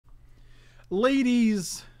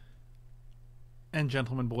Ladies and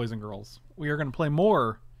gentlemen, boys and girls, we are going to play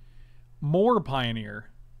more Pioneer.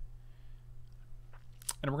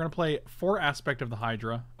 And we're going to play 4 Aspect of the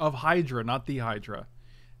Hydra. Of Hydra, not the Hydra.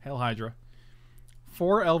 Hail Hydra.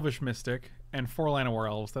 4 Elvish Mystic and 4 Llanowar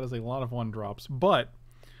Elves. That is a lot of 1-drops. But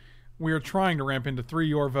we are trying to ramp into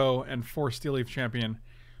 3 Yorvo and 4 Steelleaf Champion.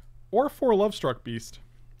 Or 4 Lovestruck Beast.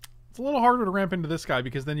 It's a little harder to ramp into this guy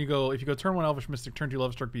because then you go, if you go turn 1 Elvish Mystic, turn 2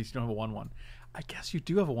 Lovestruck Beast, you don't have a 1/1. I guess you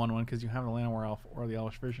do have a 1/1 because you have the Llanowar Elf or the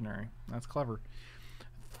Elvish Visionary. That's clever.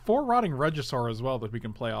 4 Rotting Regisaur as well that we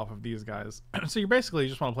can play off of these guys. So you basically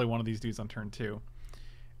just want to play one of these dudes on turn 2.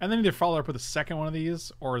 And then either follow up with a second one of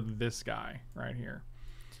these or this guy right here.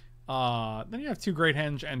 Then you have 2 Great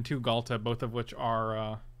Henge and 2 Ghalta, both of which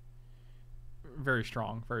are very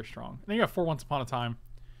strong, very strong. And then you have 4 Once Upon a Time.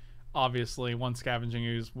 Obviously, 1 Scavenging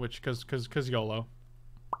Ooze, which, cause YOLO.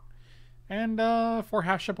 And 4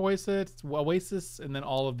 Hashep Oasis, and then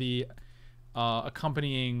all of the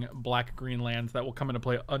accompanying black-green lands that will come into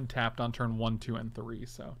play untapped on turn 1, 2, and 3.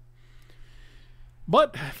 So,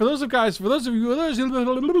 but for those of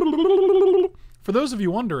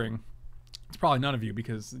you wondering, it's probably none of you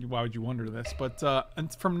because why would you wonder this? But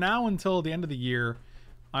from now until the end of the year,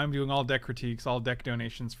 I'm doing all deck critiques, all deck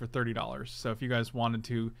donations for $30. So if you guys wanted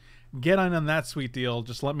to get on that sweet deal,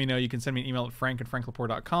 just let me know. You can send me an email at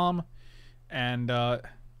frank@franklepore.com, and I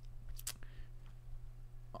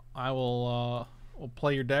will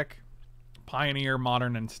play your deck. Pioneer,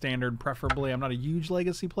 Modern, and Standard, preferably. I'm not a huge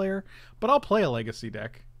Legacy player, but I'll play a Legacy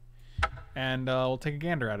deck. And we'll take a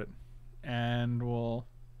gander at it. And we'll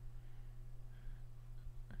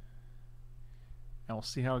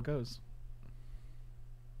see how it goes.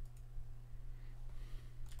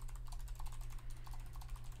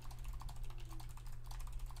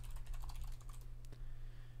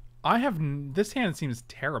 This hand seems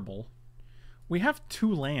terrible. We have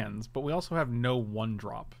 2 lands, but we also have no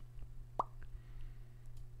 1-drop.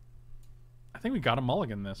 I think we got a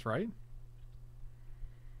mulligan this, right?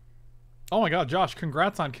 Oh my god, Josh,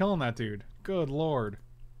 congrats on killing that dude. Good lord.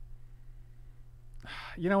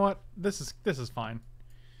 You know what? This is fine.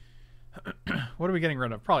 What are we getting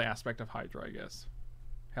rid of? Probably Aspect of Hydra, I guess.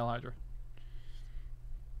 Hail Hydra.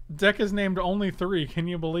 Deck is named only 3. Can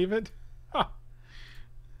you believe it? Ha!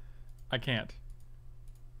 I can't.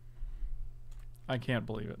 I can't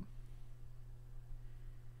believe it.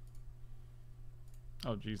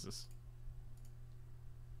 Oh, Jesus.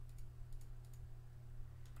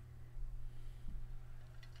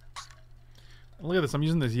 Look at this. I'm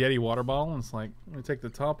using this Yeti water bottle, and it's like, let me take the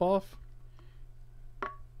top off.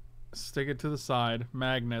 Stick it to the side.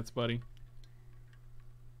 Magnets, buddy.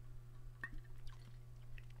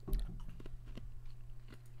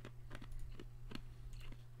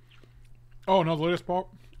 Oh, no, the latest Paul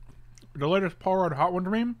Rudd Hot One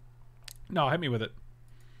Dream? No, hit me with it.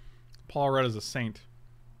 Paul Rudd is a saint.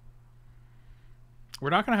 We're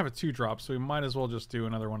not going to have a 2-drop, so we might as well just do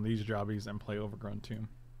another one of these jobbies and play Overgrown Tomb.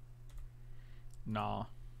 Nah.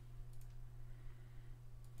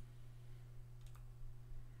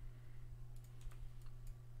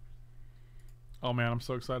 Oh man, I'm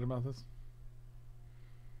so excited about this.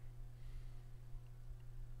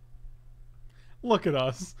 Look at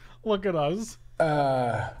us. Look at us.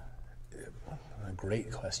 A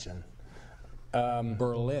great question.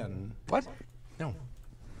 Berlin. What? No.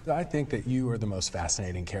 I think that you are the most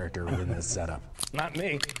fascinating character within this setup. Not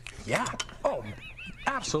me. Yeah. Oh,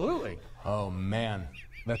 absolutely. Oh, man.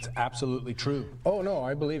 That's absolutely true. Oh, no,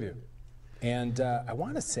 I believe you. And I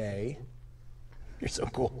want to say, you're so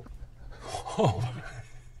cool. Oh.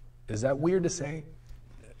 Is that weird to say?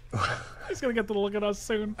 He's going to get to look at us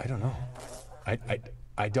soon. I don't know.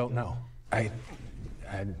 I don't know. I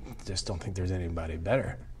just don't think there's anybody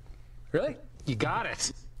better. Really? You got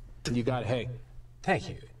it. You got it. Hey, thank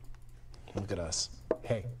you. Look at us.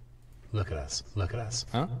 Hey, look at us. Look at us.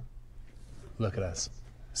 Huh? Look at us.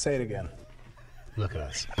 Say it again. Look at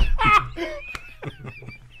us.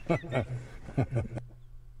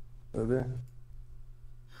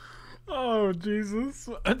 Oh, Jesus.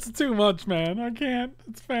 It's too much, man. I can't.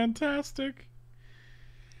 It's fantastic.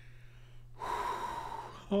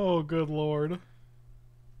 Oh, good lord.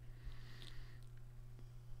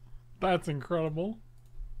 That's incredible.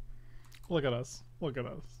 Look at us. Look at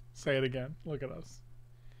us. Say it again. Look at us.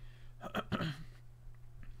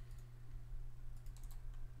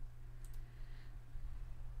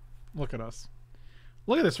 Look at us.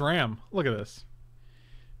 Look at this RAM. Look at this.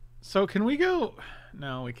 So can we go...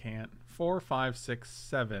 No, we can't. 4, 5, 6,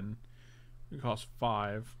 7. It costs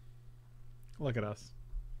 5. Look at us.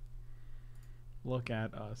 Look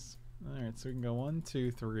at us. Alright, so we can go 1, 2,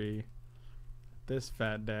 3, This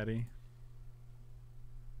fat daddy.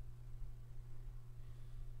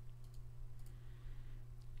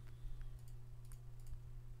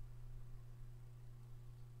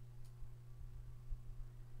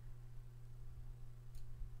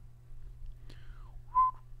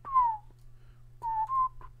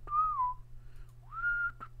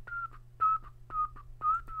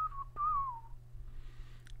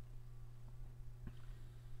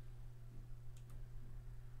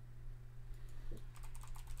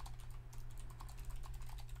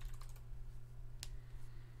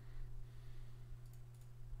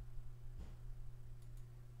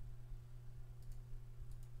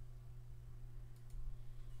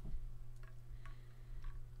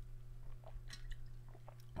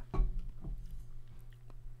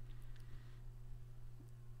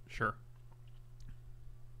 Sure.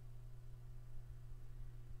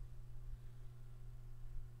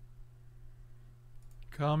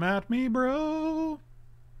 Come at me, bro.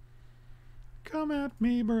 Come at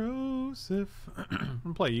me, bro. Sif. I'm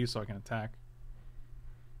gonna play you so I can attack.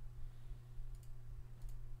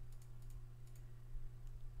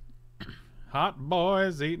 Hot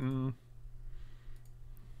boys eating.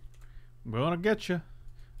 I'm gonna get you.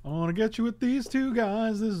 I want to get you with these two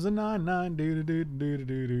guys. This is a 9-9.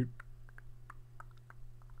 Do.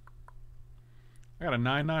 I got a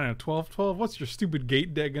 9-9 and a 12-12. What's your stupid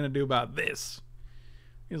gate deck gonna do about this?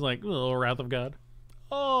 He's like, oh, Wrath of God.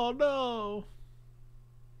 Oh no.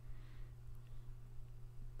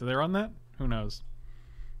 Do they run that? Who knows?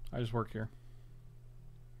 I just work here.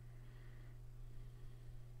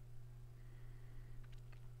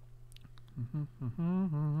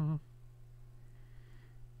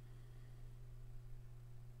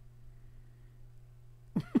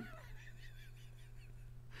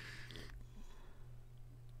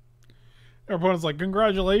 Everyone's like,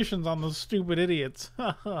 congratulations on those stupid idiots.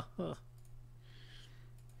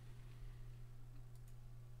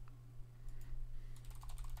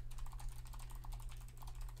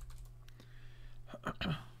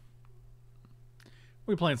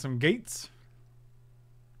 We playing some gates.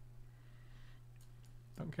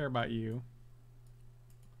 Don't care about you.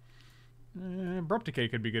 Abrupt Decay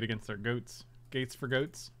could be good against their goats. Gates for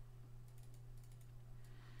goats.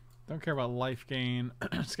 Don't care about life gain.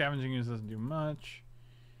 Scavenging Ooze doesn't do much.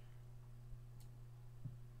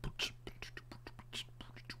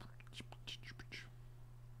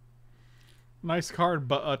 Nice card,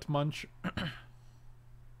 but munch.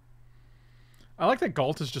 I like that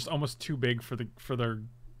Ghalta's just almost too big for their.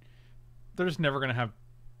 They're just never gonna have.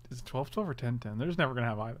 Is it 12-12 or 10-10? They're just never gonna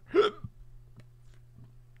have either.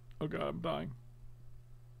 Oh god, I'm dying.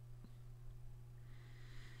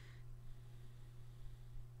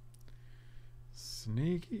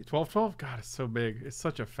 Sneaky 12-12. God, it's so big. It's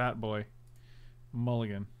such a fat boy.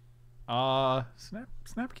 Mulligan.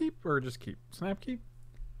 Snap keep or just keep? Snap keep.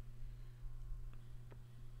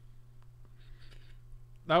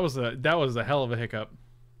 That was a hell of a hiccup.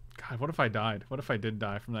 God, what if I died? What if I did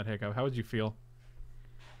die from that hiccup? How would you feel?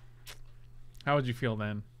 How would you feel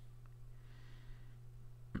then?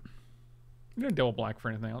 You didn't double black for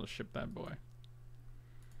anything. I'll just ship that boy.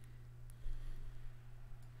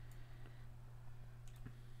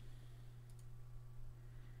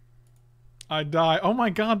 I die. Oh my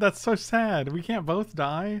god, that's so sad. We can't both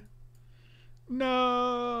die.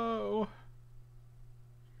 No.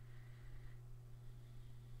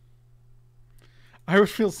 I would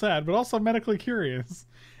feel sad, but also medically curious.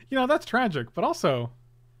 You know, that's tragic, but also,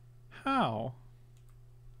 how?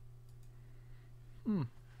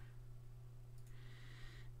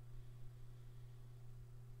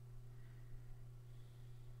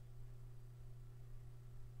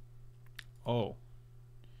 Oh.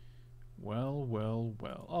 Well.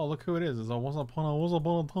 Oh, look who it is. It's a once upon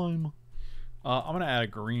a time. I'm gonna add a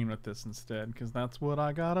green with this instead, because that's what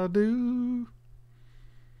I gotta do.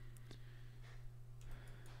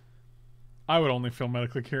 I would only feel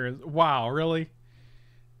medically curious. Wow, really?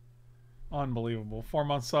 Unbelievable.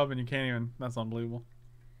 4-month sub and you can't even... That's unbelievable.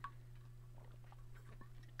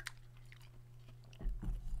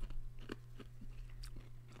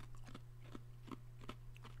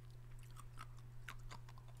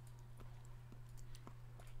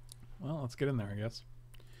 Well, let's get in there, I guess.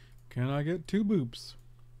 Can I get 2 boops?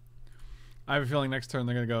 I have a feeling next turn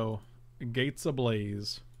they're going to go Gates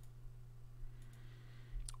Ablaze.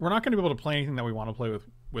 We're not going to be able to play anything that we want to play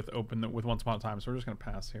with Once Upon a Time, so we're just going to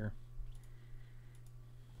pass here.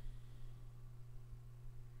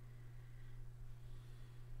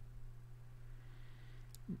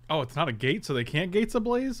 Oh, it's not a gate, so they can't Gates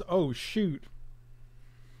Ablaze? Oh, shoot.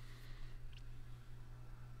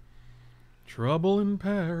 Trouble in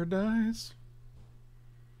paradise.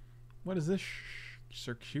 What is this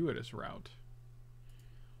circuitous route?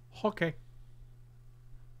 Okay.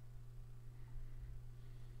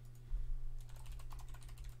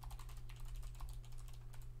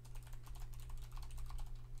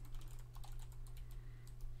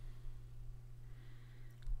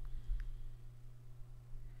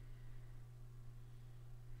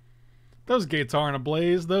 Those gates aren't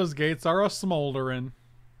ablaze. Those gates are a smoldering.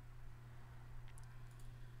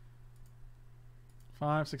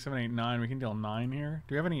 5, 6, 7, 8, 9. We can deal 9 here.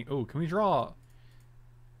 Do we have any... Oh, can we draw...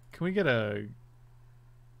 Can we get a...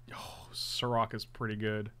 Oh, Surrak is pretty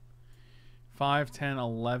good. 5, 10,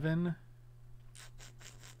 11.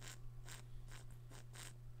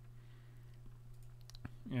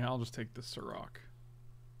 Yeah, I'll just take the Surrak.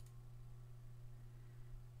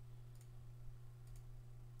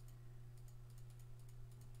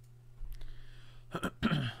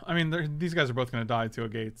 I mean, these guys are both going to die to a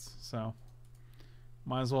gates, so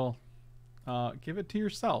might as well give it to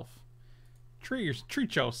yourself.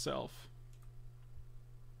 Treat yourself.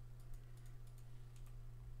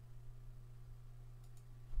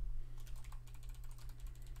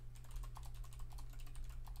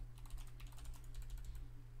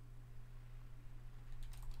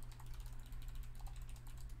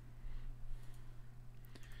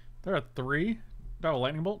 They're at 3. Do I have a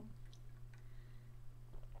lightning bolt?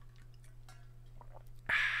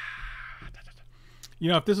 You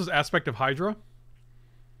know, if this was Aspect of Hydra,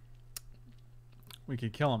 we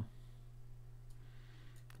could kill him.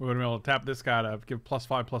 We would have been able to tap this guy to give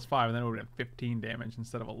 +5/+5, and then it would have been 15 damage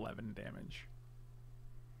instead of 11 damage.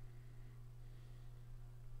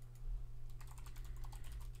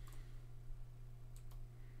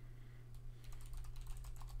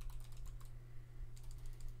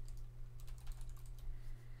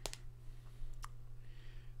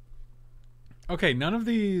 Okay, none of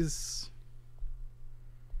these...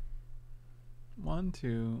 1, 2,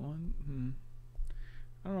 1...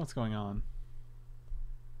 I don't know what's going on.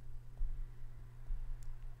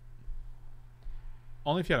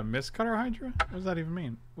 Only if you had a miscutter Hydra? What does that even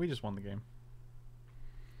mean? We just won the game.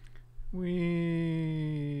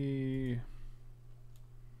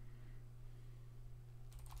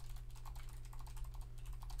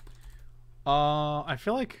 I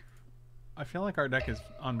feel like our deck is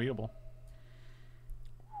unbeatable.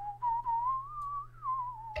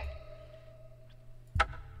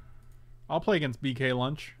 I'll play against BK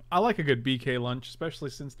Lunch. I like a good BK Lunch, especially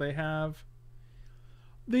since they have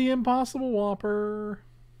the Impossible Whopper.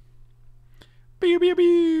 Pew, pew,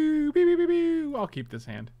 pew, pew, pew, pew, pew. I'll keep this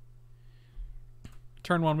hand.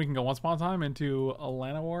 Turn 1, we can go Once Upon a Time into a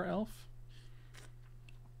Llanowar Elf.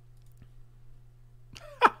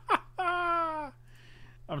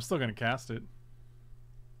 I'm still going to cast it.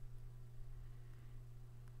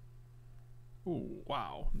 Ooh,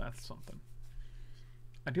 wow. That's something.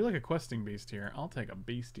 I do like a questing beast here. I'll take a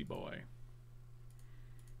beastie boy.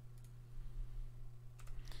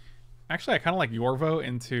 Actually, I kind of like Yorvo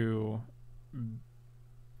into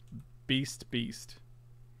Beast.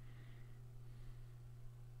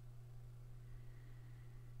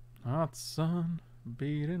 Hot sun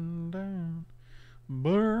beating down,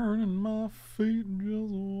 burning my feet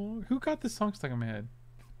just walk. Who got this song stuck in my head?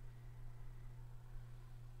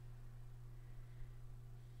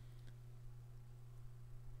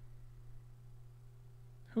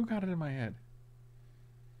 Who got it in my head?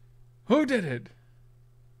 Who did it?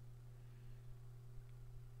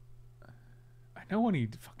 I know when he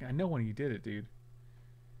did it, dude.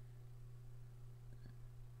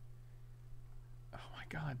 Oh my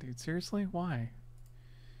god, dude, seriously? Why?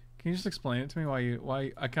 Can you just explain it to me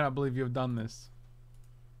why I cannot believe you have done this?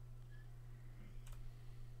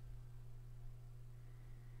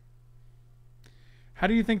 How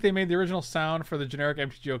do you think they made the original sound for the generic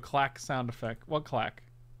MTGO clack sound effect? What clack?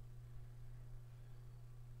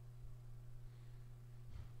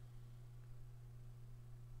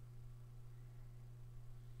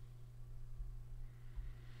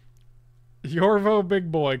 Yorvo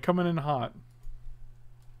big boy coming in hot.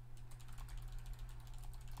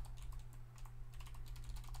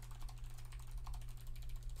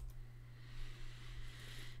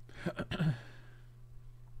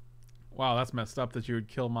 Wow, that's messed up that you would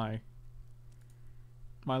kill my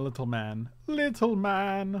little man. Little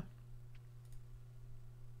man.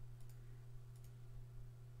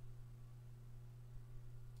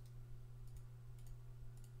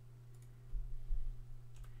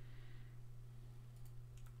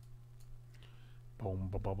 Boom,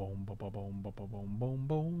 boom, boom, boom, boom, boom, boom, boom,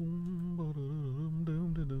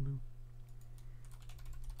 boom, boom.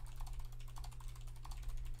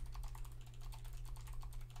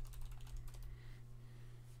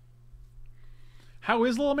 How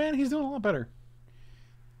is little man? He's doing a lot better.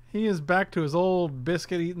 He is back to his old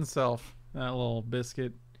biscuit eating self. That little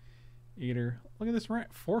biscuit eater. Look at this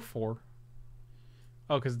rant. 4/4.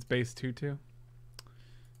 Oh, because it's base 2/2.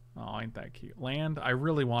 Oh, ain't that cute. Land. I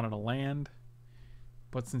really wanted a land.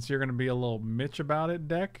 But since you're going to be a little Mitch about it,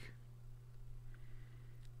 deck.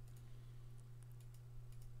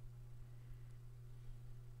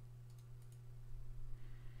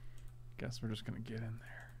 Guess we're just going to get in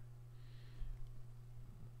there.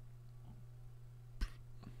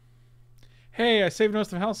 Hey, I saved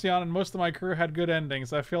most of Halcyon and most of my crew had good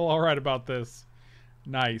endings. I feel alright about this.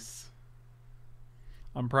 Nice.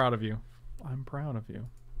 I'm proud of you. I'm proud of you.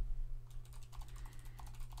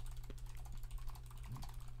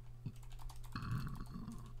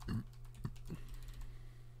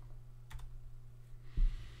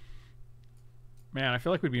 Man, I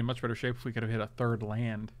feel like we'd be in much better shape if we could have hit a third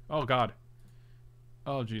land. Oh, God.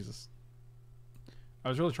 Oh, Jesus. I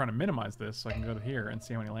was really trying to minimize this so I can go to here and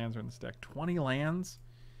see how many lands are in this deck. 20 lands?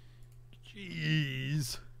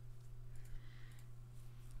 Jeez.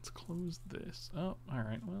 Let's close this. Oh,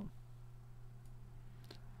 alright, well.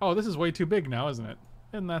 Oh, this is way too big now, isn't it?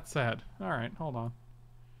 Isn't that sad? Alright, hold on.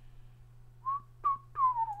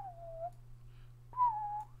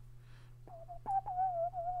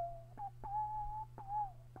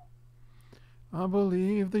 I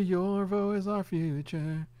believe the Yorvo is our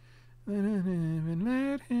future. And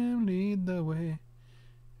let him lead the way.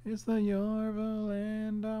 It's the Yorvo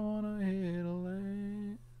land. I wanna hit a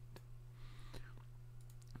land.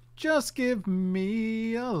 Just give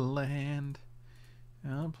me a land.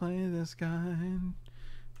 I'll play this guy and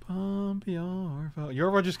pump Yorvo.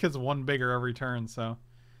 Yorvo just gets one bigger every turn, so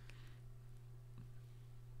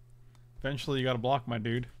eventually you gotta block my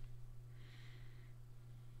dude.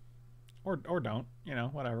 Or don't, you know,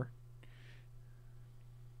 whatever.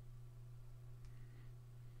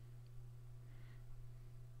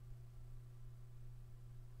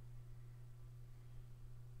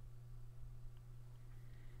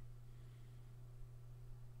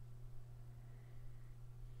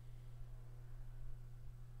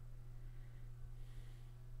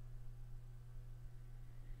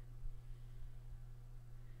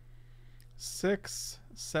 Six,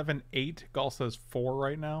 7, 8. Ghalta's 4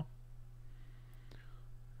 right now.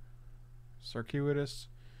 Circuitous,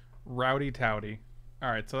 Rowdy Towdy.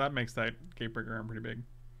 Alright, so that makes that Gatebreaker arm pretty big.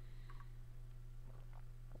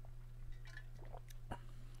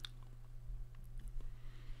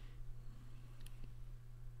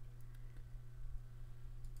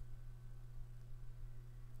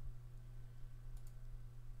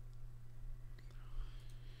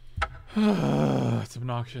 It's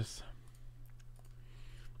obnoxious.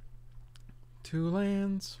 2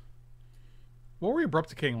 lands. What were we Abrupt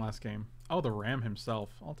Decaying last game? Oh, the Ram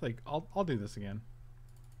himself. I'll do this again.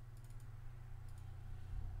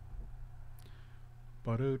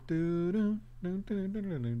 I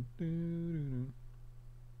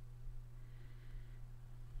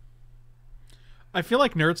feel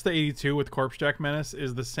like Nerds to 82 with Corpse Jack Menace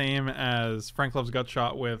is the same as Frank Loves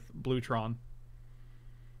Gutshot with Bluetron.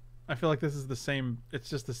 I feel like this is the same. It's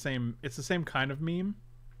just the same. It's the same kind of meme.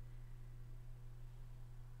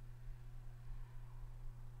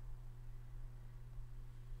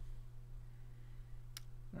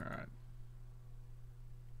 All right.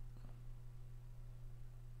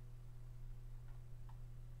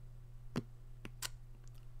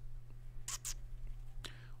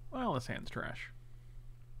 Well, this hand's trash.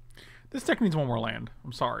 This deck needs one more land.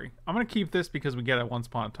 I'm sorry. I'm going to keep this because we get it once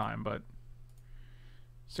upon a time, but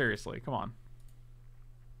seriously, come on.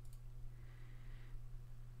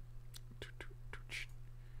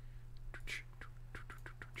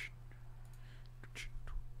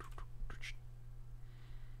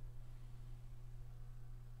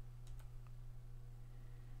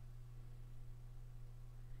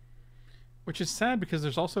 Which is sad because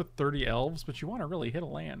there's also 30 elves, but you want to really hit a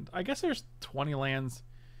land. I guess there's 20 lands.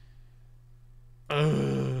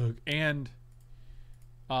 Ugh. And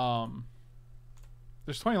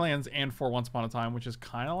there's 20 lands and 4 Once Upon a Time, which is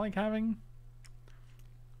kind of like having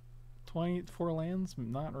 24 lands.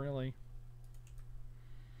 Not really.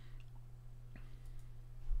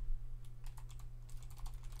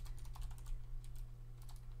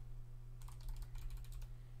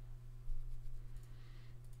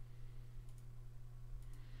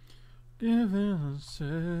 Give it a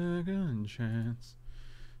second chance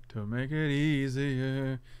to make it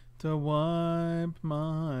easier to wipe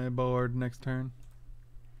my board next turn.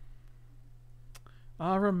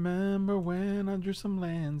 I remember when I drew some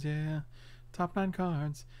lands, yeah. Top 9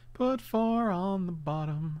 cards, put 4 on the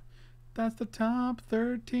bottom. That's the top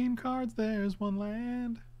 13 cards. There's one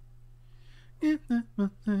land. Give them a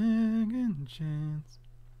second chance.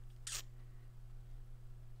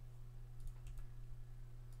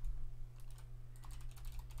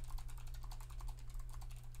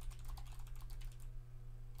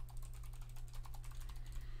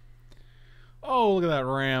 Oh, look at that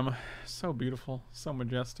ram. So beautiful. So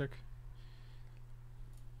majestic.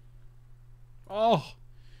 Oh.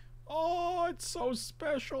 Oh, it's so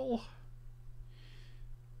special.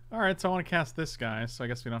 Alright, so I want to cast this guy, so I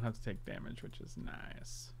guess we don't have to take damage, which is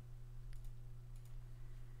nice.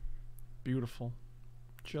 Beautiful.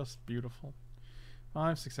 Just beautiful.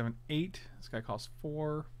 5, 6, 7, 8. This guy costs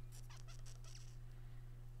 4.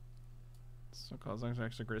 So causes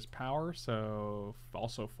extra greatest power, so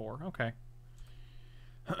also 4. Okay.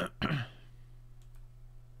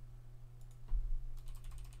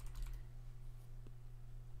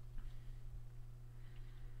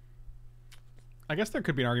 I guess there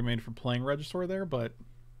could be an argument made for playing Regisaur there, but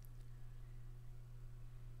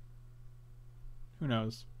who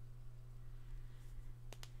knows?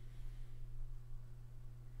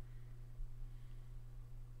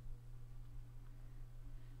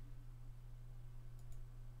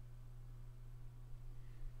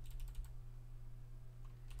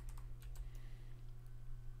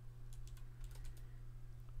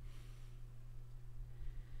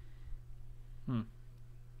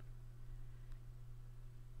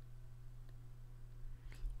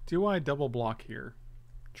 Do I double block here?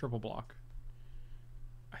 Triple block?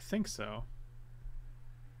 I think so.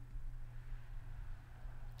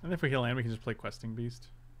 And if we heal land, we can just play Questing Beast.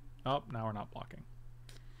 Oh, now we're not blocking.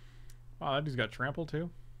 Wow, that dude's got trample too.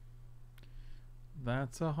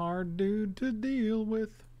 That's a hard dude to deal with.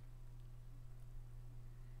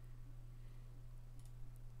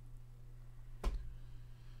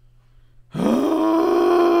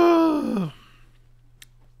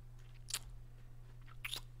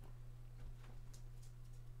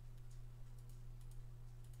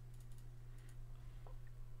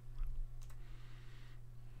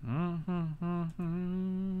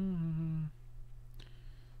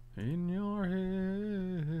 In your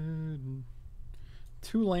head.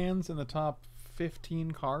 2 lands in the top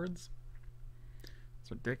 15 cards?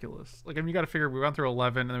 It's ridiculous. Like, I mean, you gotta figure we went through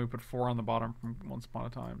 11 and then we put 4 on the bottom from Once Upon a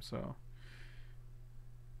Time, so.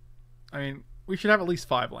 I mean, we should have at least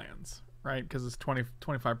 5 lands, right? Because it's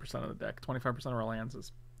 25% of the deck. 25% of our lands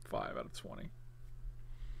is 5 out of 20.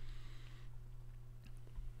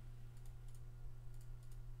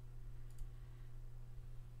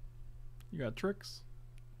 You got tricks?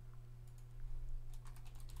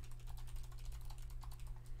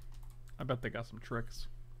 I bet they got some tricks.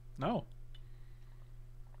 No.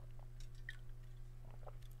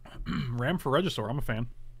 Ram for Regisaur. I'm a fan.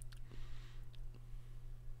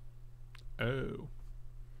 Oh.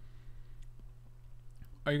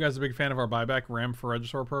 Are you guys a big fan of our buyback Ram for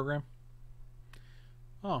Regisaur program?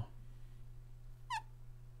 Oh.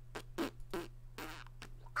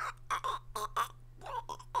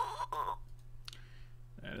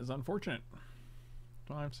 That is unfortunate.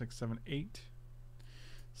 5, 6, 7, 8.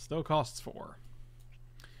 Still costs 4.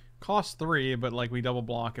 Costs 3, but like we double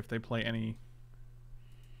block if they play any.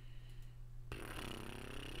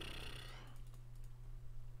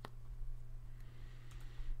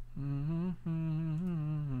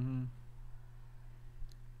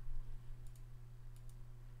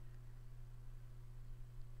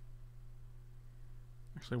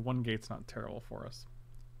 Actually, 1 gate's not terrible for us.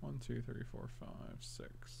 1, 2, 3, 4, 5,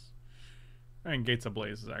 6. I mean, Gates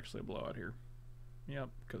Ablaze is actually a blowout here. Yep,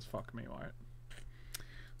 because fuck me, Wyatt.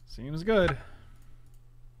 Seems good.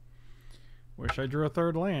 Wish I drew a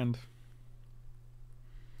 3rd land.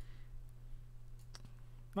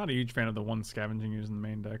 Not a huge fan of the 1 Scavenging Ooze in the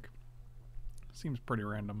main deck. Seems pretty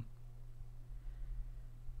random.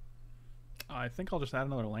 I think I'll just add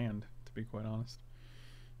another land, to be quite honest.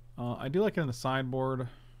 I do like it in the sideboard.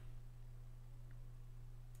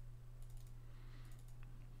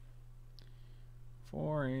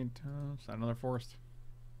 Four, 8, just add another forest.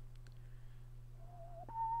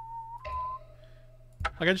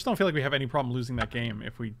 Like, I just don't feel like we have any problem losing that game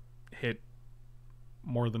if we hit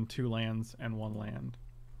more than 2 lands and 1 land.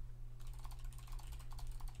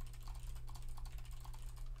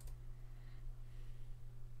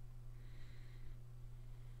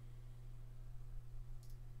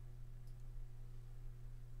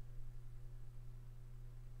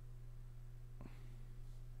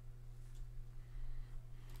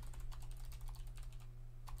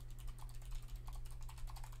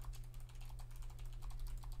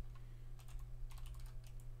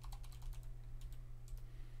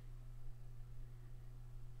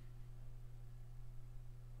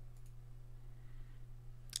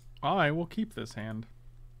 I will keep this hand.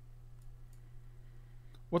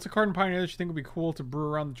 What's a card in Pioneer that you think would be cool to brew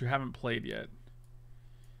around that you haven't played yet?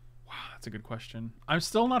 Wow, that's a good question. I'm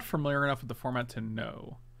still not familiar enough with the format to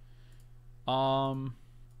know.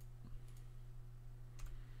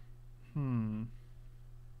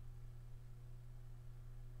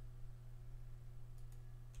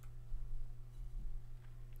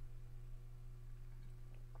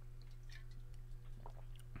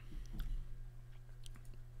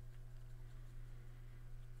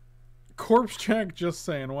 Corpse check, just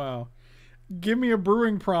saying. Wow. Give me a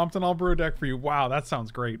brewing prompt and I'll brew a deck for you. Wow, that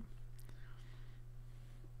sounds great.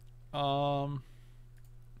 Let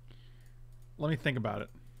me think about it.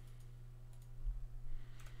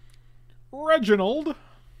 Reginald.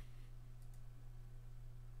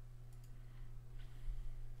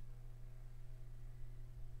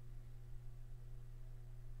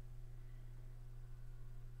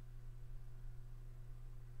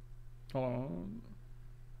 Hold on.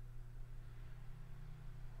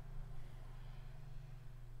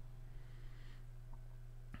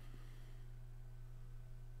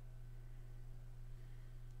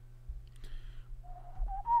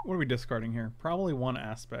 What are we discarding here? Probably one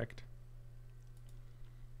aspect.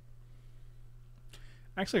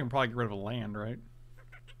 Actually, I can probably get rid of a land, right?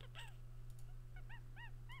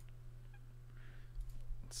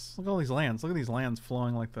 Look at all these lands. Look at these lands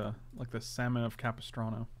flowing like the salmon of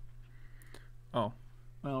Capistrano. Oh,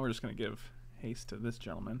 well, we're just gonna give haste to this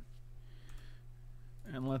gentleman,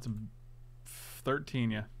 and let's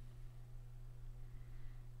 13 ya.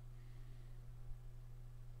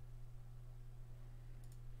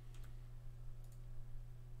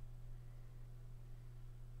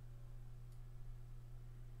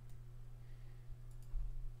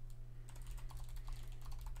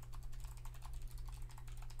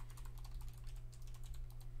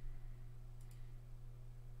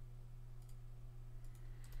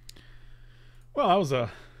 Well, that was a...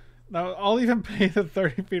 Now, I'll even pay the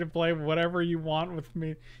 30 fee to play whatever you want with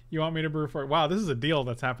me. You want me to brew for it. Wow, this is a deal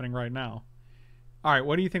that's happening right now. All right,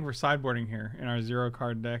 what do you think we're sideboarding here in our 0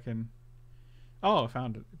 card deck? And oh, I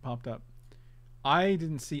found it. It popped up. I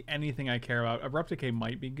didn't see anything I care about. Abrupt Decay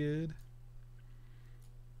might be good.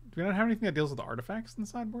 Do we not have anything that deals with the artifacts in the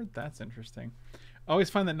sideboard? That's interesting. I always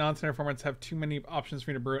find that non-standard formats have too many options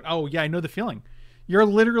for me to brew it. Oh, yeah, I know the feeling. You're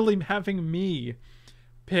literally having me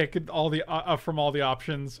pick all the from all the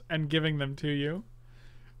options and giving them to you.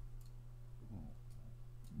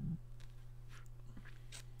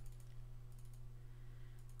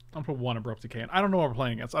 I'll put one Abrupt Decay in. I don't know what we're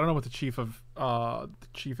playing against. I don't know what the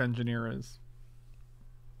chief engineer is.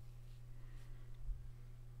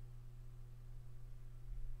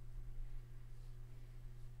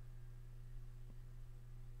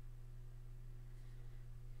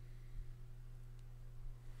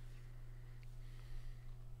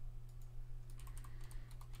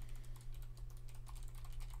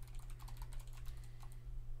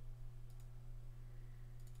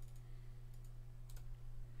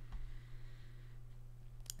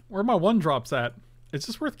 Where are my 1-drops at? Is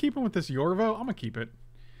this worth keeping with this Yorvo? I'm gonna keep it.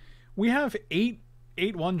 We have 8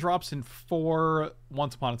 1-drops in 4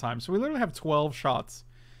 Once Upon a Time. So we literally have 12 shots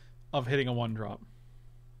of hitting a 1-drop.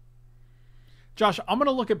 Josh, I'm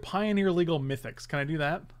gonna look at Pioneer Legal Mythics. Can I do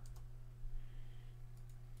that?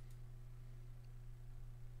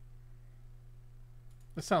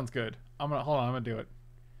 This sounds good. Hold on, I'm gonna do it.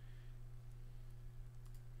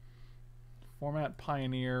 Format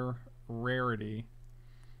Pioneer Rarity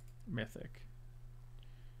Mythic.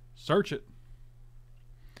 Search it.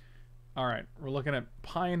 Alright, we're looking at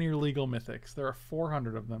Pioneer Legal Mythics. There are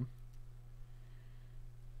 400 of them.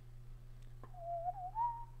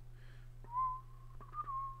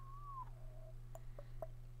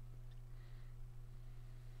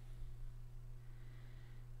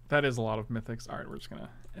 That is a lot of mythics. Alright, we're just gonna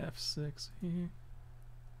F6 here.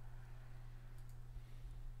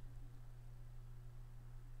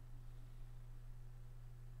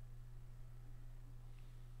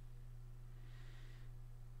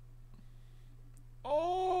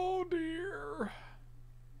 Oh dear.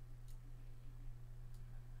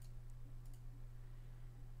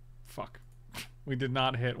 Fuck. We did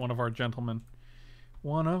not hit one of our gentlemen.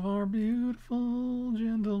 One of our beautiful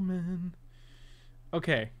gentlemen.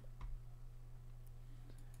 Okay.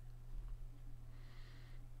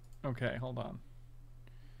 Okay, hold on.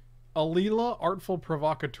 Alila, Artful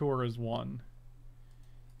Provocateur is 1.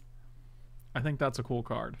 I think that's a cool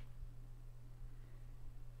card.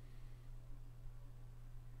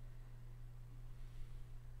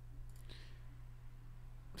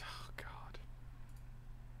 Oh, God.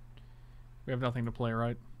 We have nothing to play,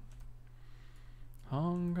 right?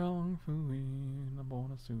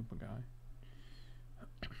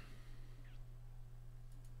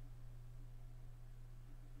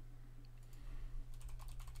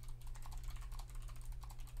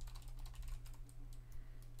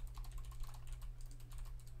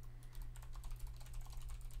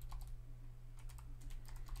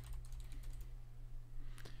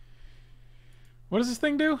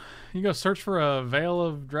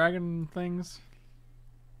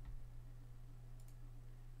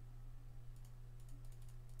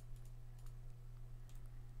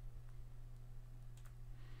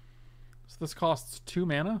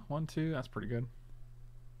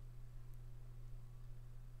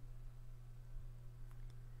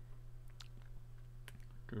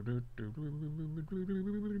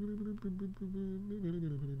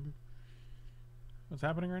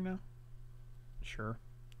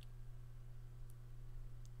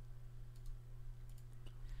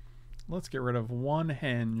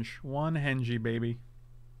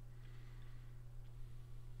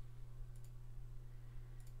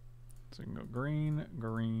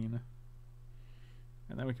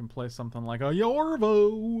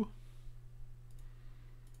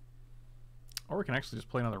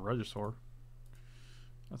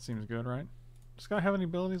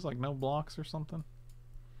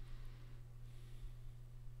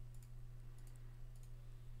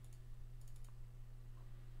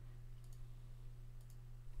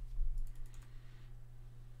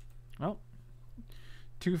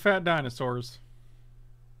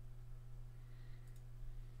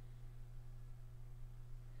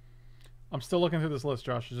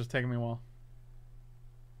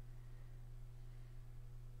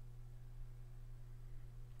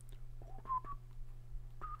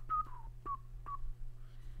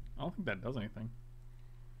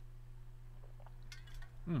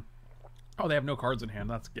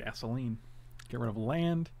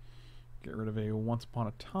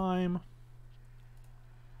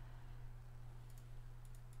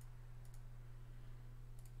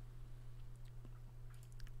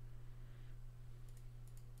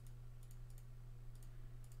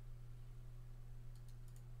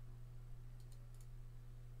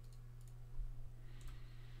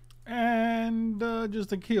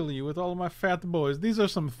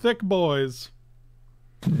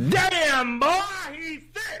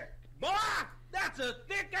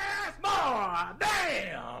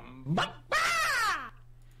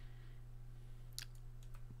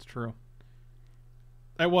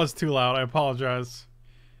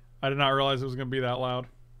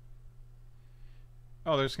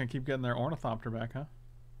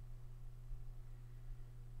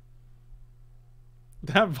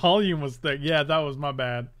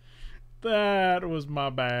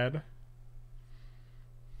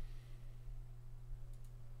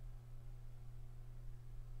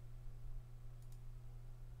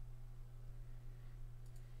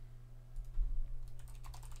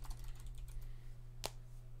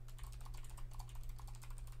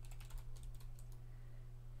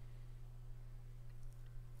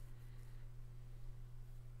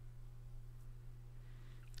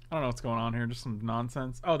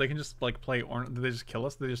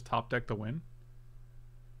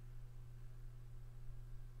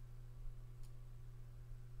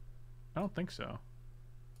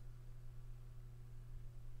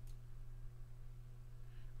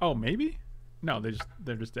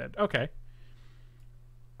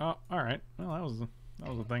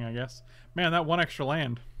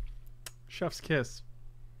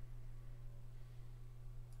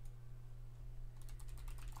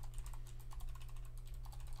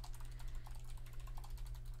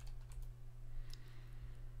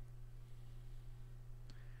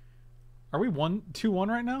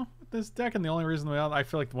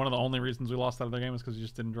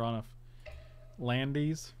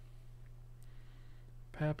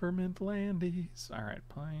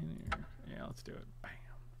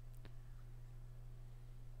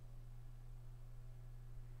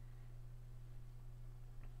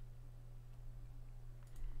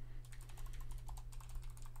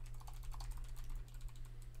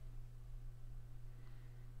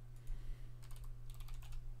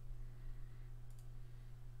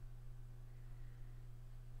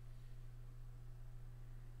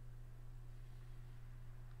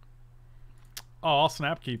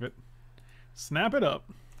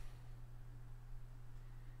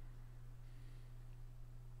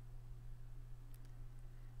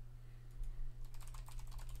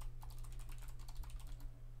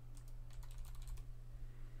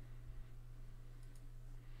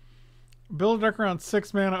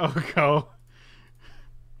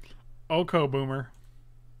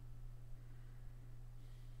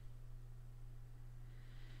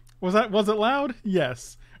 Was it loud?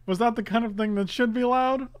 Yes. Was that the kind of thing that should be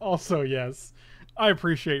loud? Also, yes. I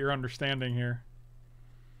appreciate your understanding here.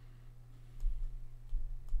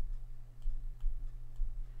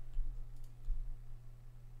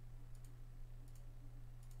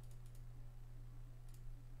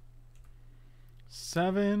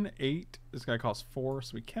 Seven, 8. This guy costs 4,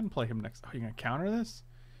 so we can play him next. Oh, you gonna counter this?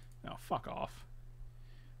 No, fuck off.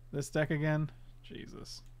 This deck again?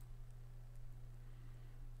 Jesus.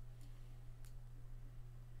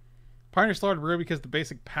 Pioneer Slaughter Brew because the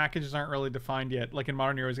basic packages aren't really defined yet. Like in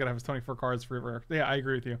Modern, you always gotta have his 24 cards for rare. Yeah, I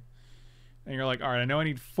agree with you. And you're like, alright, I know I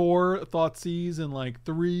need 4 Thoughtseize and like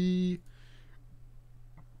 3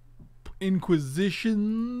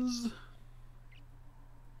 Inquisitions.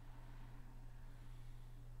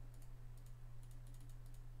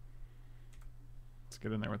 Let's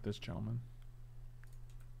get in there with this gentleman.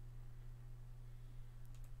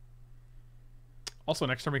 Also,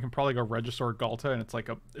 next time we can probably go Regisaur Ghalta, and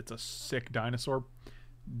it's a sick dinosaur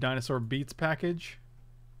beats package.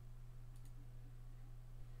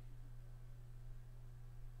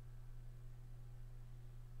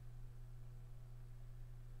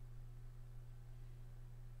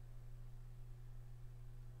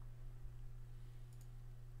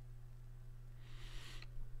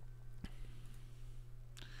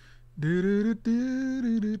 Do do do do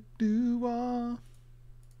do do do.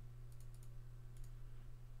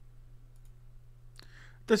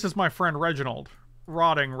 This is my friend Reginald.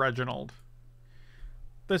 Rotting Reginald.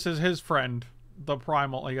 This is his friend, the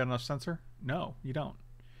Primal. Oh, you got enough sensor? No, you don't.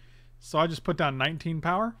 So I just put down 19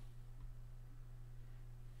 power.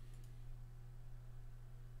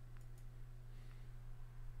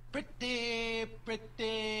 Pretty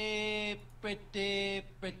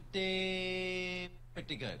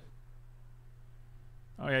good.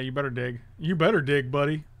 Oh yeah, you better dig. You better dig,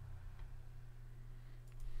 buddy.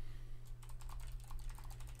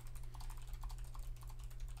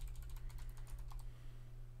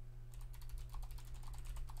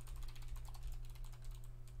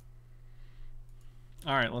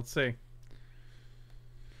 Alright, let's see.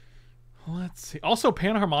 Let's see. Also,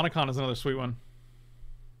 Panharmonicon is another sweet one.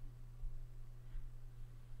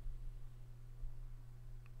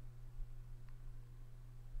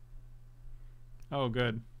 Oh,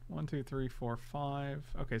 good. 1, 2, 3, 4, 5.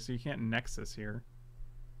 Okay, so you can't Nexus here.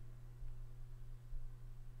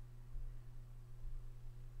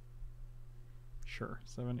 Sure.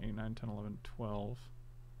 7, 8, 9, 10, 11, 12.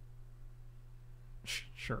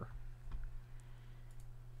 Sure.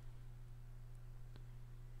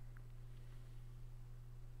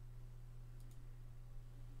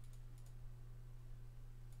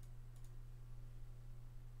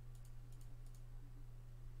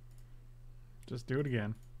 Just do it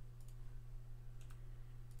again.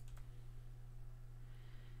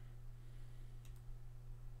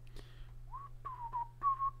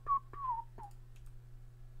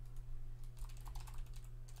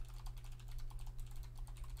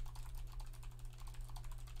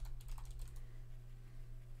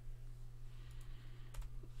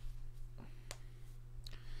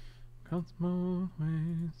 Cuts both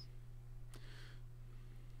ways.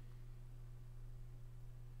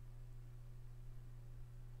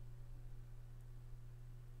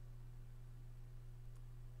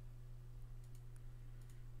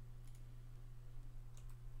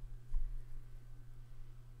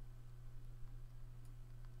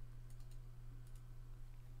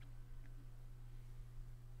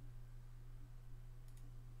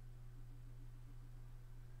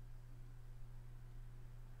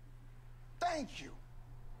 Thank you.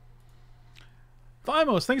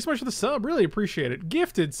 Thymos, thank you so much for the sub. Really appreciate it.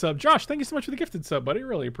 Gifted sub. Josh, thank you so much for the gifted sub, buddy.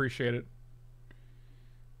 Really appreciate it.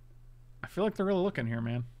 I feel like they're really looking here,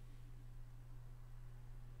 man.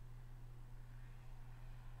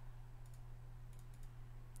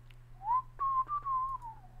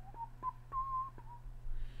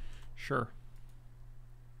 Sure.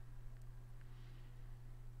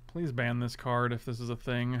 Please ban this card if this is a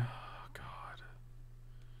thing. Oh, God.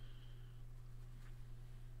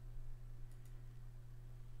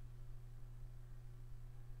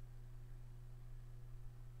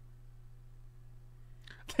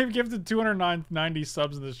 They've gifted 290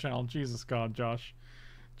 subs in this channel. Jesus God, Josh.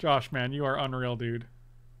 Josh, man, you are unreal, dude.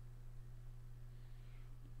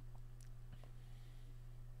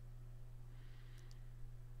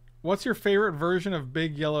 What's your favorite version of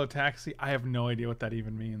Big Yellow Taxi? I have no idea what that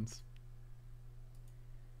even means.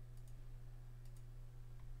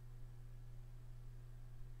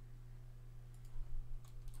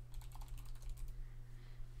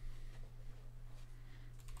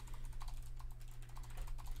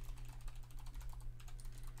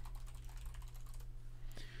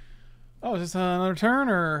 Oh, is this another turn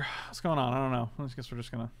or what's going on? I don't know. I guess we're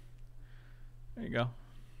just gonna. There you go.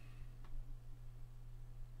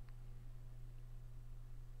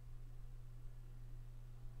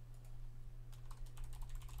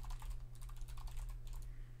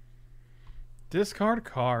 Discard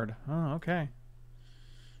card. Oh, okay.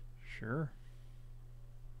 Sure.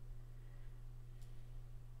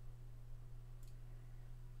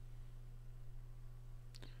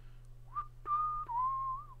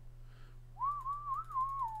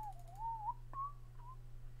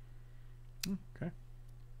 Okay.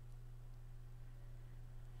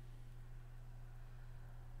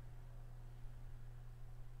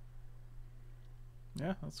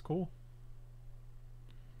 Yeah, that's cool.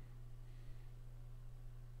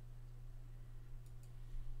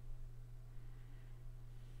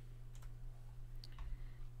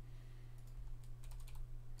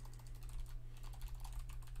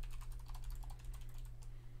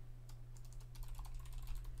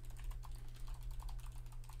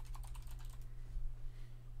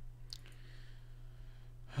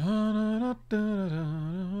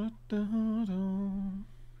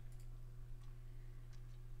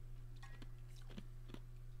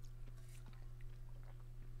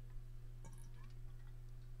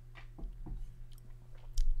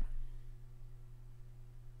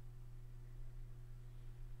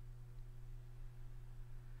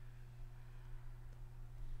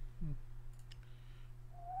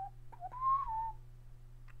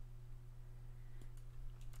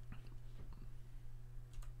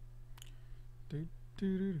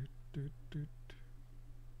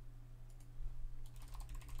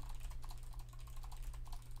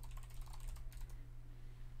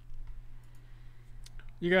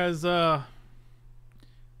 You guys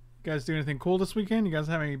do anything cool this weekend? You guys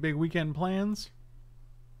have any big weekend plans?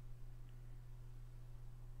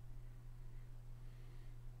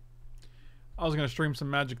 I was gonna stream some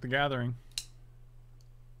Magic the Gathering.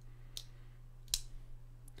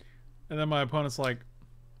 And then my opponent's like,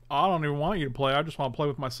 I don't even want you to play, I just want to play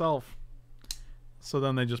with myself. So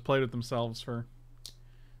then they just played with themselves for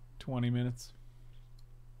 20 minutes.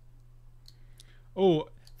 Oh,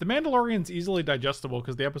 The Mandalorian's easily digestible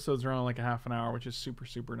because the episodes are only like a half an hour, which is super,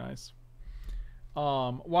 super nice.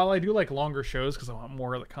 While I do like longer shows because I want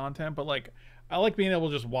more of the content, but like I like being able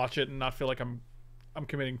to just watch it and not feel like I'm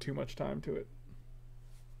committing too much time to it.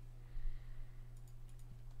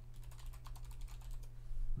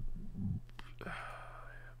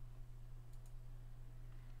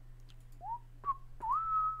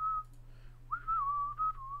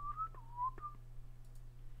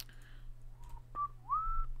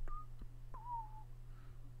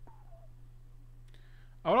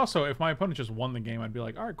 I would also, if my opponent just won the game, I'd be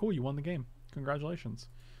like, all right, cool, you won the game. Congratulations.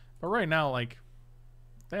 But right now, like,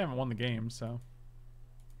 they haven't won the game, so.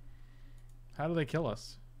 How do they kill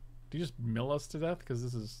us? Do you just mill us to death? Because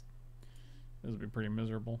this would be pretty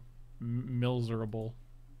miserable. Miserable.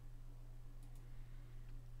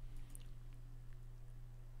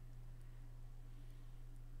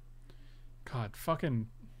 God, fucking.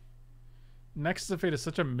 Nexus of Fate is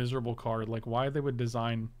such a miserable card. Like, why they would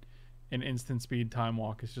design an instant speed time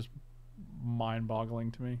walk is just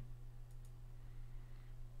mind-boggling to me.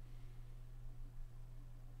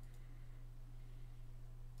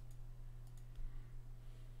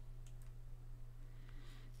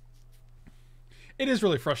 It is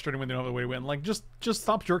really frustrating when they don't have a way to win. Like, just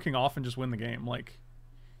stop jerking off and just win the game. Like,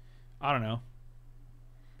 I don't know.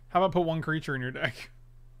 How about put one creature in your deck?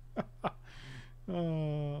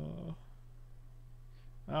 Oh,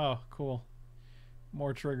 cool.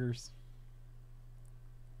 More triggers.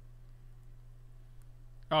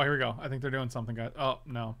 Oh, here we go. I think they're doing something, guys. Oh,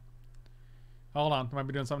 no. Hold on. They might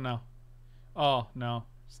be doing something now. Oh, no.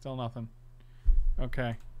 Still nothing.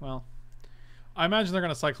 Okay. Well, I imagine they're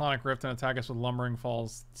going to Cyclonic Rift and attack us with Lumbering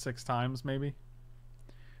Falls 6 times, maybe.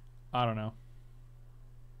 I don't know.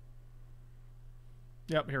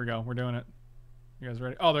 Yep, here we go. We're doing it. You guys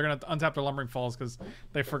ready? Oh, they're going to untap their Lumbering Falls because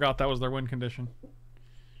they forgot that was their win condition.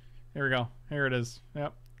 Here we go. Here it is.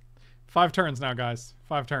 Yep. 5 turns now, guys.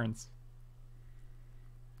 5 turns.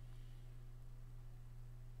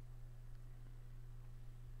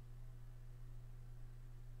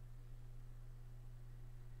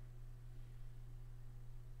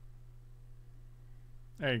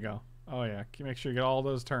 There you go. Oh, yeah. Make sure you get all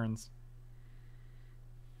those turns.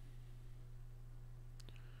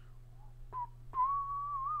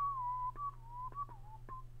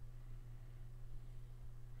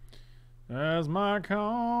 As my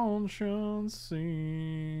conscience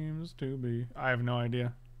seems to be. I have no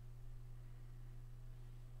idea.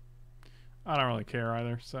 I don't really care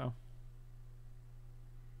either, so.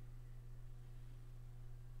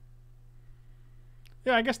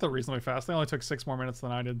 Yeah, I guess they're reasonably fast. They only took 6 more minutes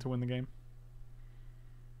than I did to win the game.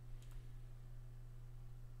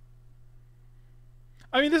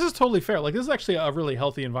 I mean, this is totally fair. Like, this is actually a really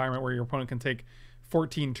healthy environment where your opponent can take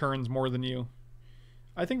 14 turns more than you.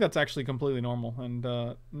 I think that's actually completely normal and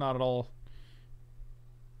not at all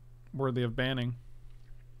worthy of banning.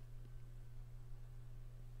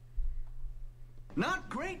 Not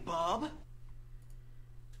great, Bob.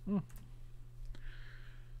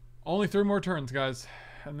 Only 3 more turns, guys,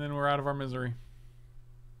 and then we're out of our misery.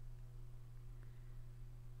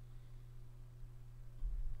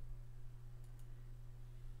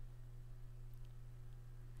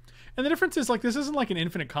 And the difference is, like, this isn't like an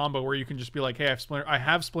infinite combo where you can just be like, hey, I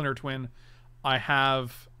have Splinter Twin, I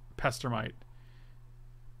have Pestermite.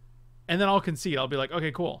 And then I'll concede. I'll be like,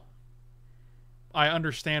 okay, cool. I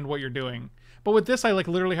understand what you're doing. But with this, I like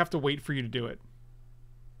literally have to wait for you to do it.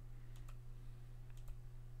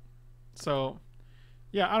 So,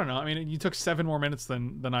 yeah, I don't know. I mean, you took 7 more minutes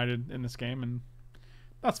than I did in this game, and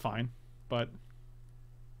that's fine. But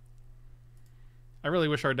I really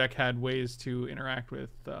wish our deck had ways to interact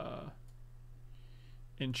with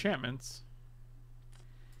enchantments.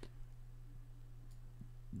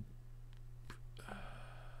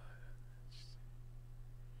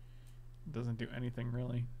 It doesn't do anything,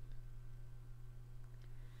 really.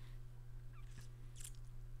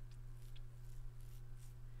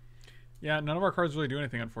 Yeah, none of our cards really do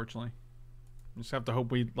anything, unfortunately. We just have to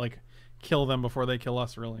hope we, like, kill them before they kill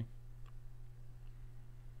us, really.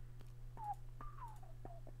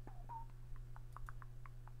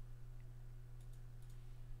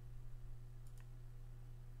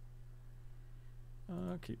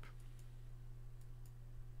 Keep.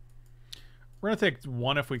 We're going to take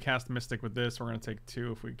 1 if we cast Mystic with this. We're going to take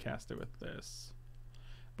 2 if we cast it with this.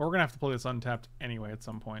 But we're going to have to play this untapped anyway at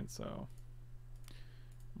some point, so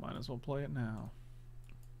might as well play it now.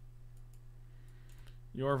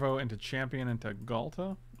 Yorvo into Champion into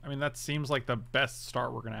Ghalta. I mean, that seems like the best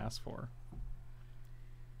start we're going to ask for.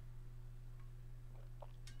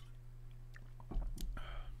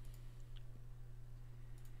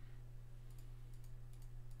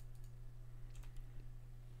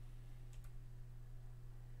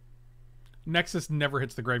 Nexus never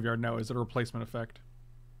hits the graveyard. No, is it a replacement effect?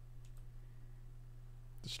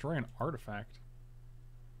 Destroy an artifact.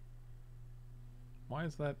 Why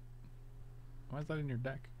is that? Why is that in your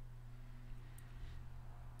deck?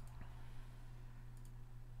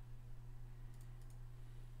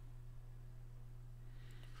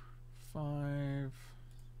 Five.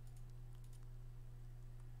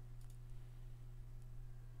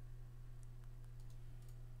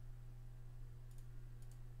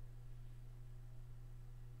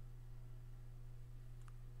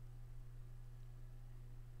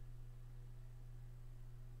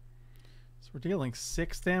 We're dealing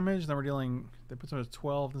 6 damage, then we're dealing... They put us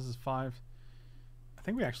 12, this is 5. I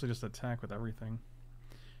think we actually just attack with everything.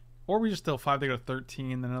 Or we just deal 5, they go to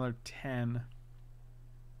 13, then another 10.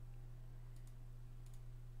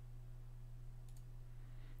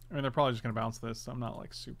 I mean, they're probably just going to bounce this, so I'm not,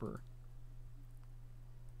 like, super...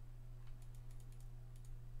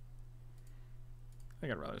 I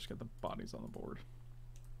think I'd rather just get the bodies on the board.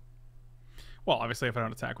 Well, obviously, if I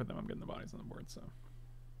don't attack with them, I'm getting the bodies on the board, so...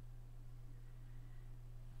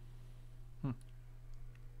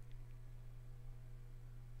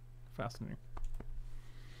 Fascinating.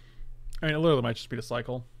 I mean, it literally might just be a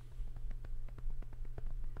cycle.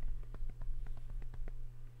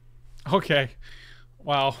 Okay.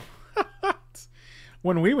 Wow.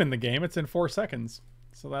 When we win the game, it's in 4 seconds.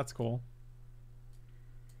 So that's cool.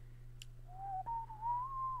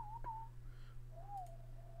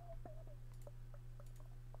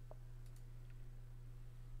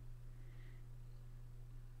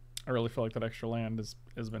 I really feel like that extra land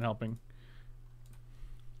has been helping.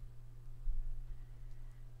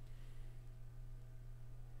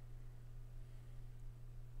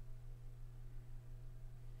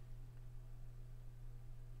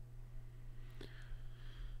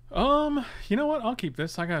 You know what? I'll keep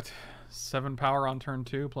this. I got 7 power on turn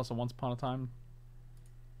 2 plus a Once Upon a Time.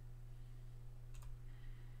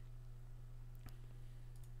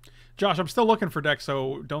 Josh, I'm still looking for decks,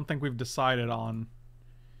 so don't think we've decided on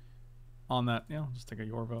that. You know, just take a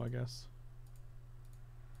Yorvo, I guess.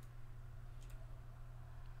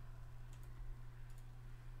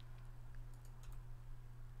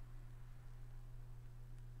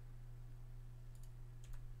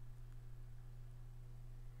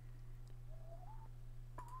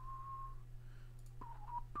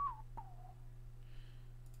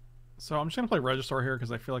 So I'm just going to play Regisaur here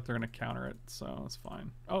because I feel like they're going to counter it, so that's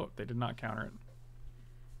fine. Oh, they did not counter it.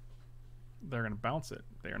 They're going to bounce it.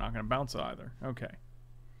 They are not going to bounce it either. Okay.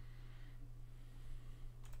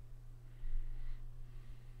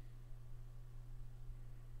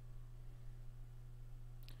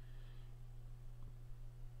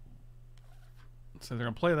 So they're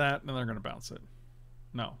going to play that, and then they're going to bounce it.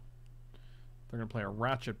 No. They're going to play a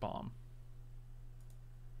Ratchet Bomb.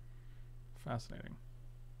 Fascinating.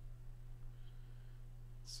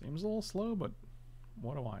 Seems a little slow, but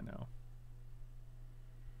what do I know?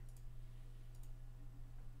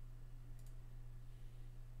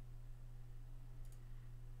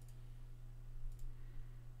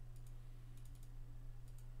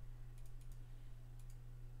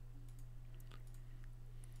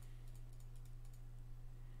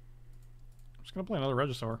 I'm just going to play another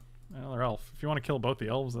Regisaur. Another elf. If you want to kill both the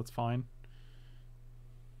elves, that's fine.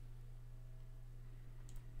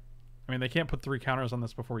 I mean, they can't put 3 counters on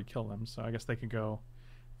this before we kill them, so I guess they could go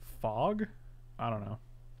Fog? I don't know.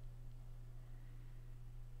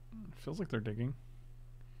 Feels like they're digging.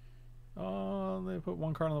 Oh, they put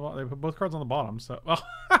 1 card on the bottom. They put both cards on the bottom, so...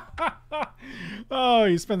 Oh,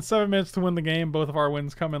 you spend 7 minutes to win the game. Both of our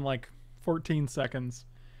wins come in like 14 seconds.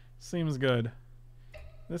 Seems good.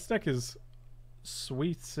 This deck is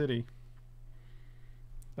Sweet City.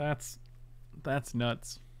 That's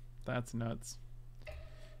nuts. That's nuts.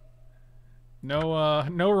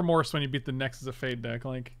 No remorse when you beat the Nexus of Fate deck.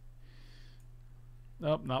 Like,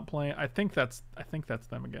 nope, not playing. I think that's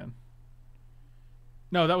them again.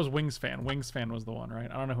 No, that was Wingsfan. Wingsfan was the one,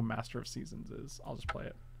 right? I don't know who Master of Seasons is. I'll just play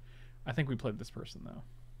it. I think we played this person though.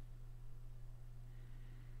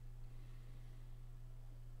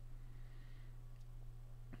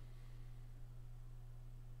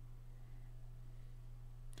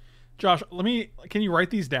 Josh, can you write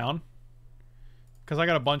these down? Because I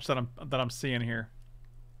got a bunch that I'm seeing here.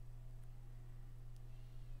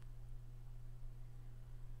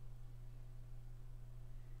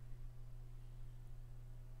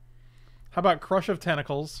 How about Crush of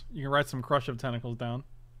Tentacles? You can write some Crush of Tentacles down.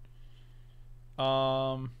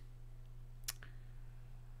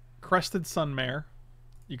 Crested Sunmare.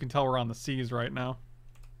 You can tell we're on the seas right now.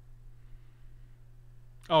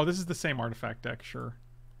 Oh, this is the same artifact deck, sure.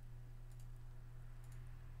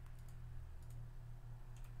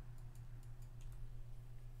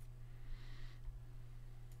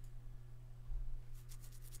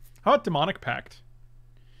 How about Demonic Pact?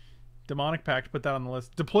 Demonic Pact, put that on the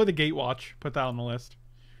list. Deploy the Gatewatch, put that on the list.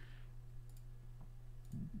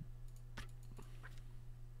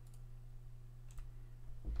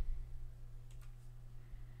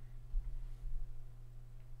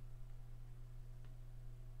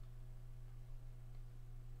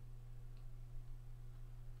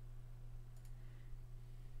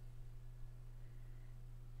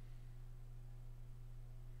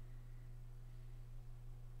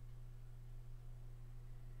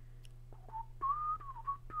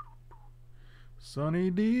 Sunny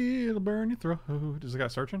D, it'll burn your throat. Does it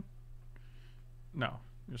got searching? No.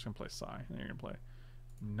 You're just going to play Psy. And you're going to play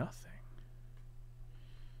nothing.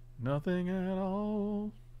 Nothing at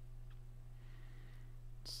all.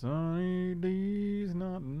 Sunny D's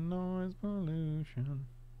not noise pollution.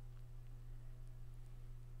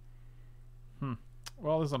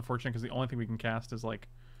 Well, this is unfortunate because the only thing we can cast is like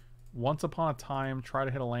Once Upon a Time, try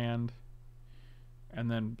to hit a land,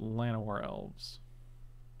 and then Llanowar Elves.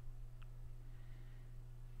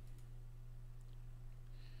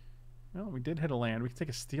 Well, we did hit a land. We can take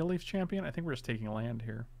a Steel Leaf Champion. I think we're just taking a land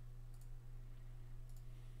here.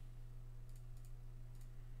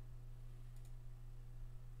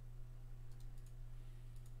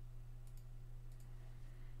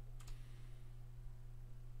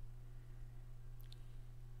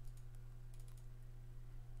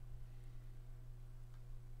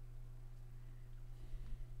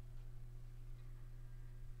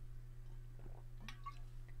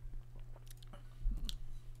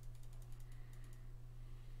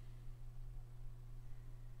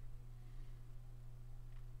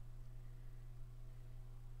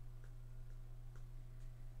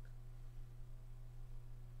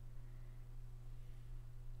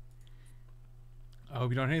 I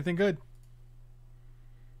hope you don't have anything good.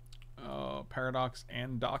 Paradox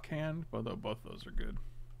and Dockhand, although both of those are good.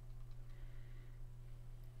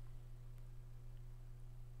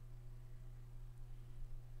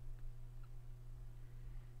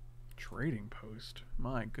 Trading Post.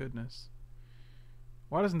 My goodness.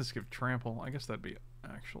 Why doesn't this give Trample? I guess that'd be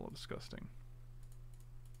actual disgusting.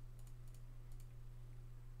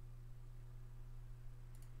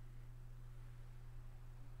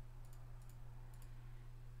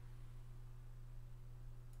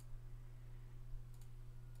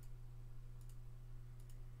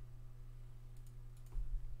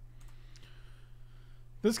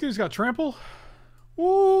 This dude's got trample.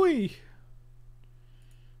 Woo-wee.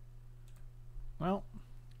 Well,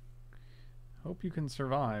 hope you can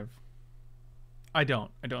survive. I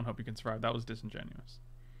don't hope you can survive. That was disingenuous.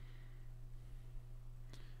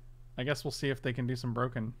 I guess we'll see if they can do some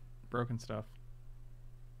broken stuff.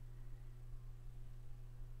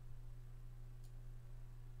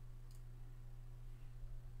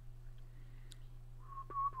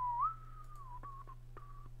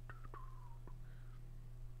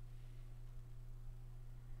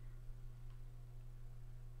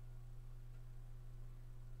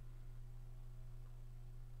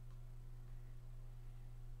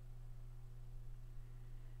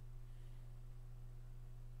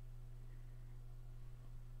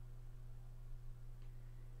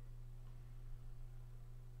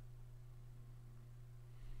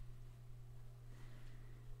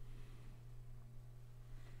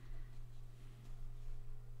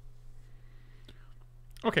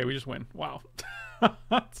 Okay, we just win. Wow.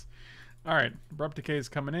 Alright, Abrupt Decay is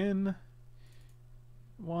coming in.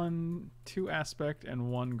 1, 2 Aspect,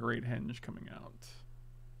 and 1 Great Henge coming out.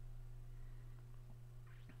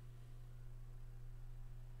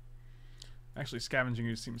 Actually, Scavenging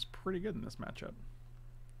Ooze seems pretty good in this matchup.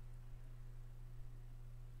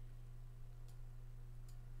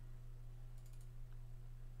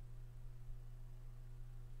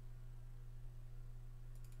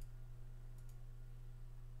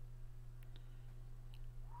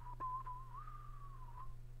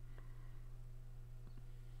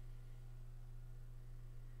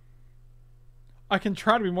 I can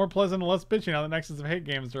try to be more pleasant and less bitchy now that Nexus of Hate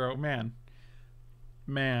games are out. Man.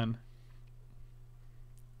 Man.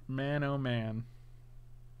 Man, oh man.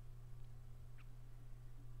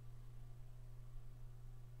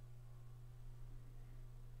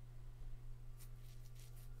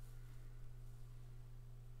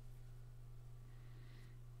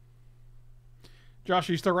 Josh,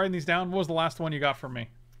 are you still writing these down? What was the last one you got from me?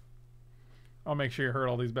 I'll make sure you heard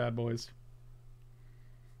all these bad boys.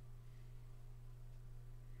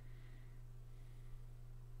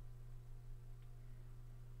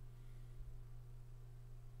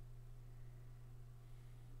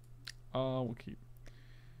 We'll keep.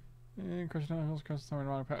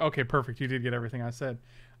 Okay, perfect. You did get everything I said.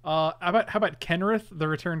 How about Kenrith, the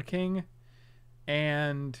Returned King,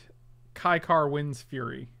 and Kaikar Wind's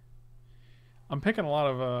Fury? I'm picking a lot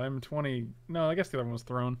of M20. No, I guess the other one was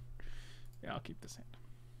Throne. Yeah, I'll keep this hand.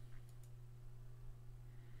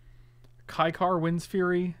 Kaikar Wind's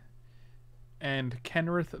Fury and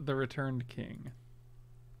Kenrith, the Returned King.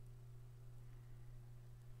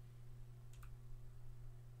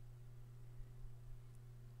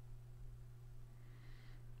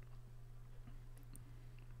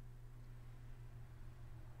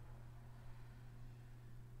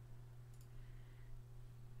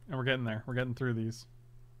 And we're getting there. We're getting through these.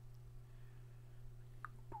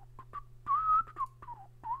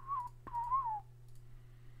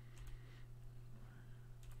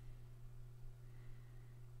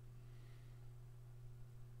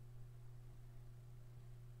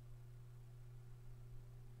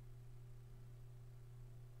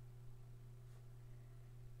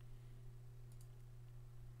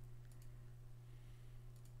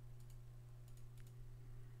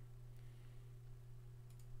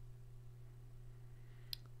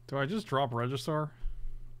 Do I just drop Regisaur?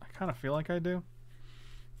 I kind of feel like I do.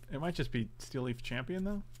 It might just be Steel Leaf Champion,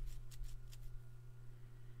 though.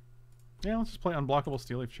 Yeah, let's just play Unblockable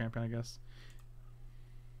Steel Leaf Champion, I guess.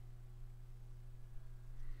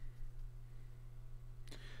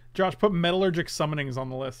 Josh, put Metallurgic Summonings on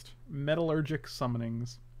the list. Metallurgic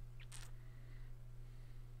Summonings.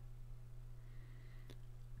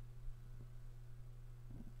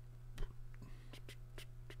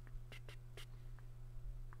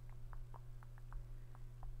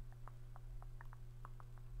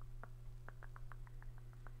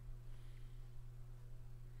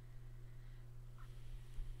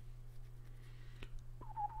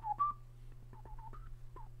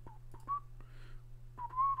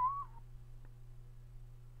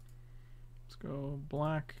 Go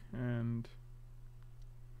black and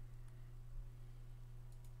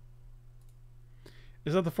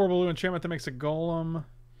is that the 4 blue enchantment that makes a golem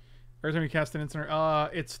every time you cast an instant?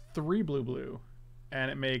 It's 3 blue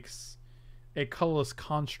and it makes a colorless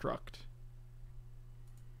construct.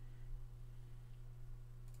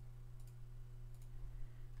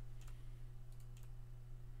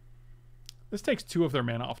 This takes 2 of their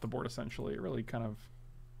mana off the board essentially. It really kind of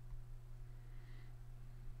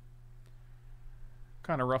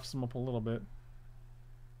roughs them up a little bit.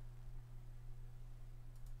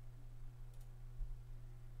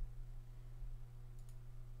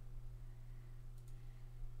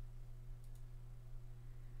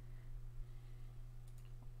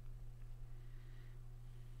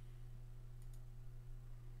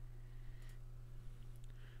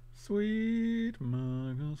 Sweet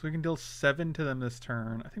Muggles. So we can deal 7 to them this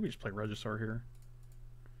turn. I think we just play Regisaur here.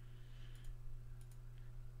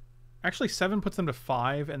 Actually, 7 puts them to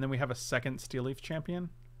 5, and then we have a second Steel Leaf champion.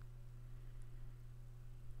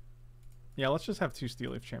 Yeah, let's just have 2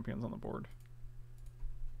 Steel Leaf champions on the board.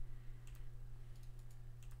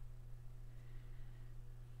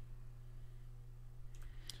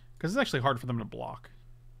 Because it's actually hard for them to block.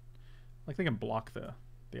 Like, they can block the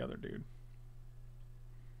other dude.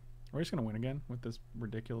 Are we just going to win again with this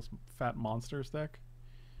ridiculous fat monsters deck?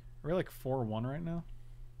 Are we like 4-1 right now?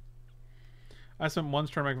 I spent once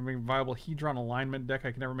trying to make a viable Hedron alignment deck.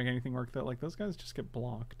 I can never make anything work that. Like, those guys just get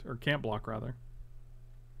blocked. Or can't block, rather.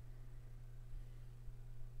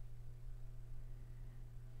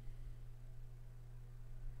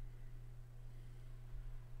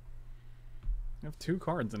 I have 2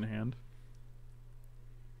 cards in hand.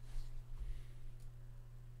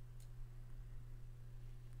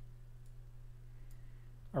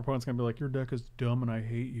 Our opponent's going to be like, your deck is dumb and I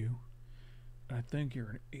hate you. And I think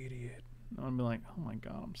you're an idiot. And I'm going to be like, oh my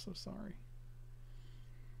god, I'm so sorry.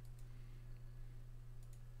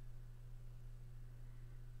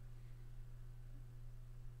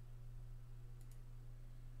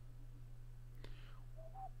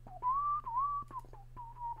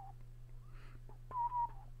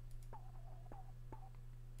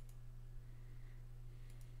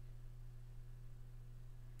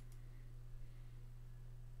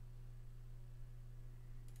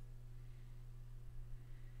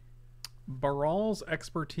 Baral's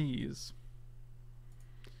Expertise.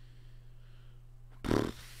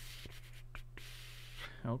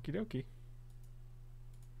 Okie dokie.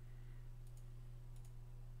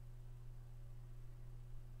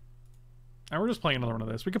 And we're just playing another one of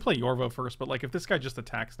this. We could play Yorvo first, but like if this guy just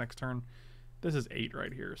attacks next turn, this is 8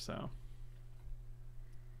 right here, so.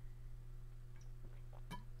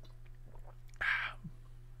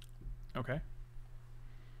 Okay.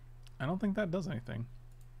 I don't think that does anything.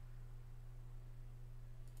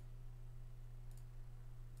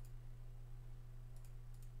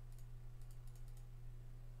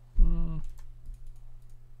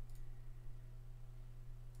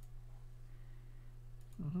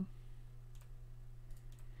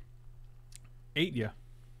 Ate ya.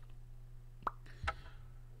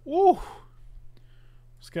 Woo!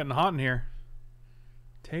 It's getting hot in here.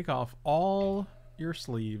 Take off all your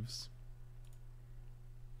sleeves.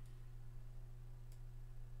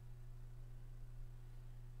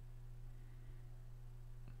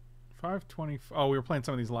 $5.20. Oh, we were playing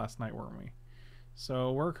some of these last night, weren't we?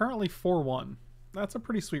 So we're currently 4-1. That's a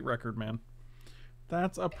pretty sweet record, man.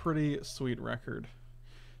 That's a pretty sweet record.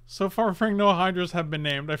 So far, Frank, no Hydras have been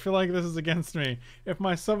named. I feel like this is against me. If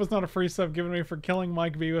my sub is not a free sub given me for killing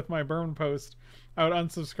Mike V with my burn post, I would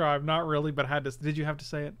unsubscribe. Not really, but had to. Did you have to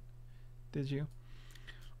say it? Did you?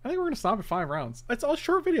 I think we're going to stop at 5 rounds. It's a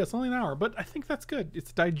short video. It's only an hour, but I think that's good.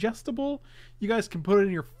 It's digestible. You guys can put it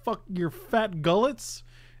in your fat gullets,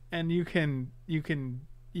 and you can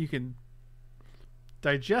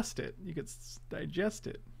digest it. You can digest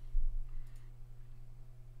it.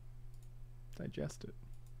 Digest it.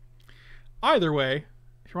 Either way,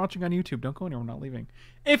 if you're watching on YouTube, don't go anywhere. We're not leaving.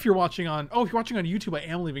 If you're watching on... Oh, if you're watching on YouTube, I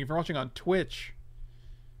am leaving. If you're watching on Twitch,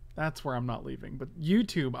 that's where I'm not leaving. But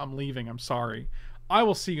YouTube, I'm leaving. I'm sorry. I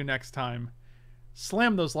will see you next time.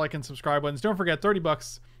 Slam those like and subscribe buttons. Don't forget,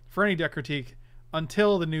 $30 for any deck critique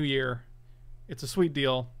until the new year. It's a sweet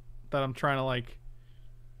deal that I'm trying to, like...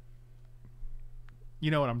 You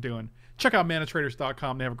know what I'm doing. Check out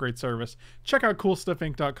manatraders.com. They have a great service. Check out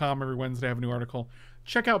coolstuffinc.com. Every Wednesday I have a new article.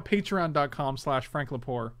 Check out patreon.com/Frank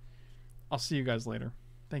Lepore. I'll see you guys later.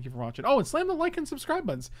 Thank you for watching. Oh, and slam the like and subscribe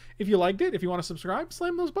buttons. If you liked it, if you want to subscribe,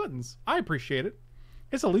 slam those buttons. I appreciate it.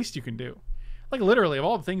 It's the least you can do. Like, literally, of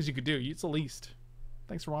all the things you could do, it's the least.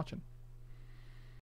 Thanks for watching.